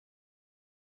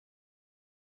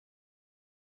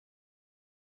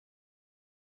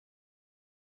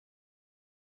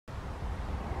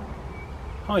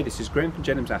Hi, this is Graham from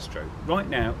Jennings Astro. Right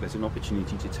now there's an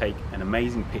opportunity to take an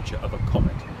amazing picture of a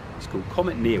comet. It's called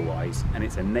Comet NEOWISE and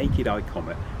it's a naked eye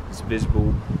comet that's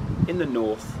visible in the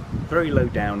north, very low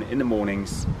down in the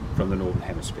mornings from the northern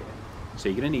hemisphere. So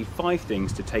you're going to need 5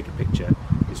 things to take a picture.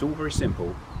 It's all very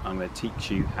simple. I'm going to teach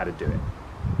you how to do it.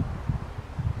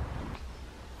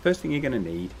 First thing you're going to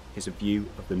need is a view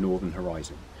of the northern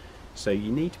horizon. So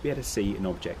you need to be able to see an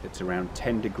object that's around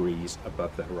 10 degrees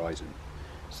above the horizon.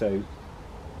 So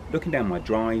looking down my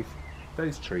drive,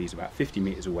 those trees about 50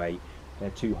 meters away, they're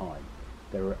too high.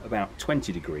 They're about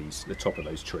 20 degrees, the top of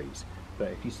those trees. But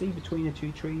if you see between the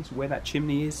 2 trees where that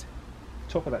chimney is,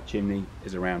 the top of that chimney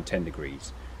is around 10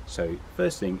 degrees. So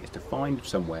first thing is to find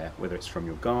somewhere, whether it's from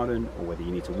your garden or whether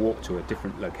you need to walk to a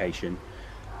different location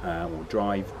or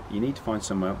drive, you need to find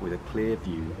somewhere with a clear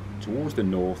view towards the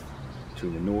north,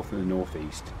 between the north and the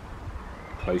northeast,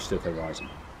 close to the horizon.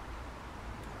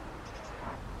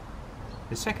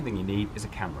 The second thing you need is a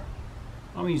camera.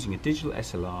 I'm using a digital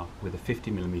SLR with a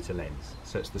 50mm lens,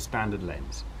 so it's the standard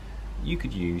lens. You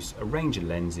could use a range of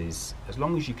lenses as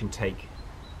long as you can take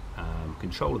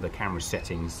control of the camera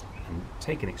settings and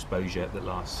take an exposure that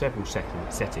lasts several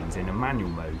settings in a manual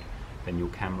mode, then your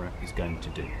camera is going to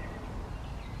do.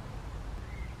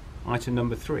 Item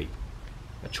number 3,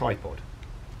 a tripod.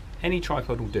 Any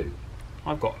tripod will do.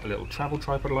 I've got a little travel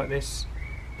tripod like this,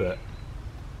 but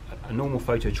a normal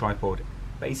photo tripod,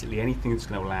 basically anything that's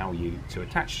going to allow you to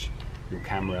attach your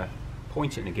camera,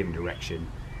 point it in a given direction,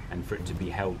 and for it to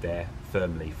be held there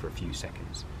firmly for a few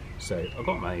seconds. So I've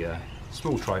got my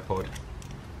small tripod,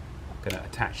 I'm going to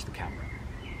attach the camera.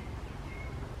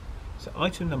 So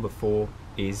item number 4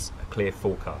 is a clear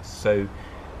forecast. So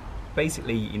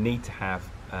basically you need to have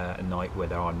a night where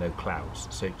there are no clouds.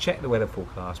 So check the weather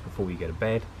forecast before you go to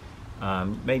bed.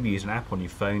 Maybe use an app on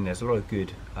your phone. There's a lot of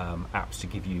good apps to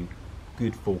give you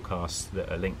good forecasts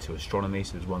that are linked to astronomy.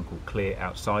 So there's one called Clear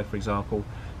Outside, for example.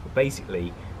 But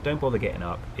basically, don't bother getting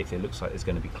up if it looks like it's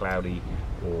going to be cloudy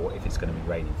or if it's going to be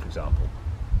raining, for example.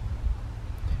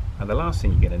 And the last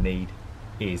thing you're going to need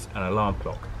is an alarm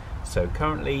clock. So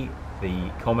currently the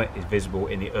comet is visible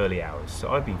in the early hours.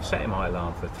 So I've been setting my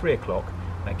alarm for 3 o'clock.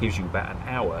 That gives you about an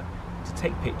hour to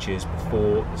take pictures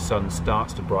before the sun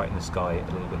starts to brighten the sky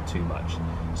a little bit too much.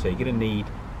 So you're going to need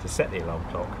to set the alarm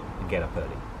clock and get up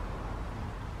early.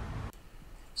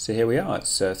 So here we are,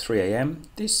 it's 3 AM.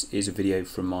 This is a video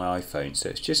from my iPhone, so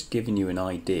it's just giving you an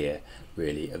idea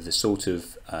really of the sort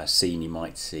of scene you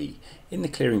might see. In the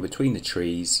clearing between the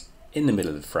trees, in the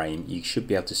middle of the frame, you should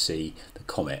be able to see the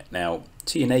comet. Now,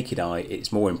 to your naked eye,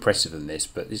 it's more impressive than this,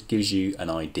 but this gives you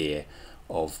an idea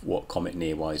of what Comet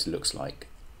NEOWISE looks like.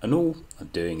 And all I'm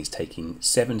doing is taking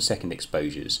 7-second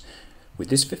exposures. With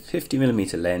this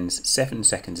 50mm lens, 7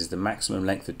 seconds is the maximum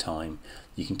length of time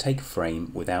you can take a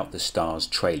frame without the stars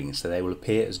trailing, so they will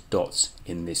appear as dots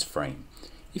in this frame.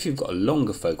 If you've got a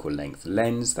longer focal length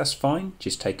lens, that's fine.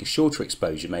 Just take a shorter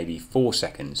exposure, maybe 4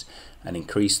 seconds, and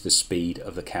increase the speed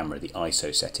of the camera, the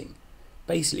ISO setting.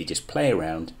 Basically just play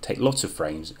around, take lots of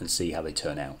frames and see how they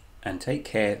turn out. And take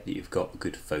care that you've got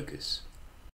good focus.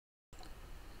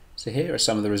 So here are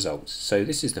some of the results. So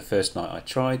this is the first night I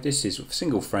tried. This is a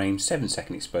single frame,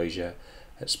 7-second exposure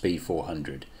at speed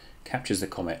 400. Captures the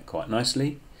comet quite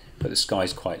nicely, but the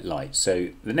sky's quite light. So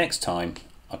the next time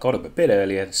I got up a bit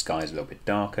earlier, the sky's a little bit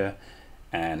darker,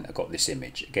 and I got this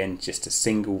image. Again, just a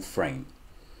single frame.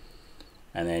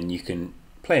 And then you can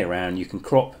play around, you can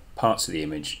crop parts of the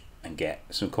image and get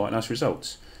some quite nice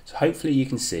results. So hopefully you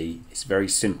can see it's very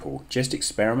simple. Just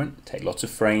experiment, take lots of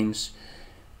frames,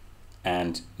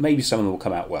 and maybe some of them will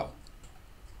come out well.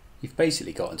 You've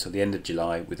basically got until the end of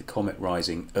July with the comet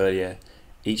rising earlier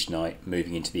each night,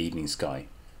 moving into the evening sky.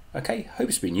 Okay, hope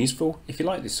it's been useful. If you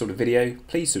like this sort of video,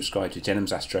 please subscribe to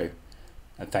Jennings Astro,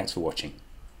 and thanks for watching.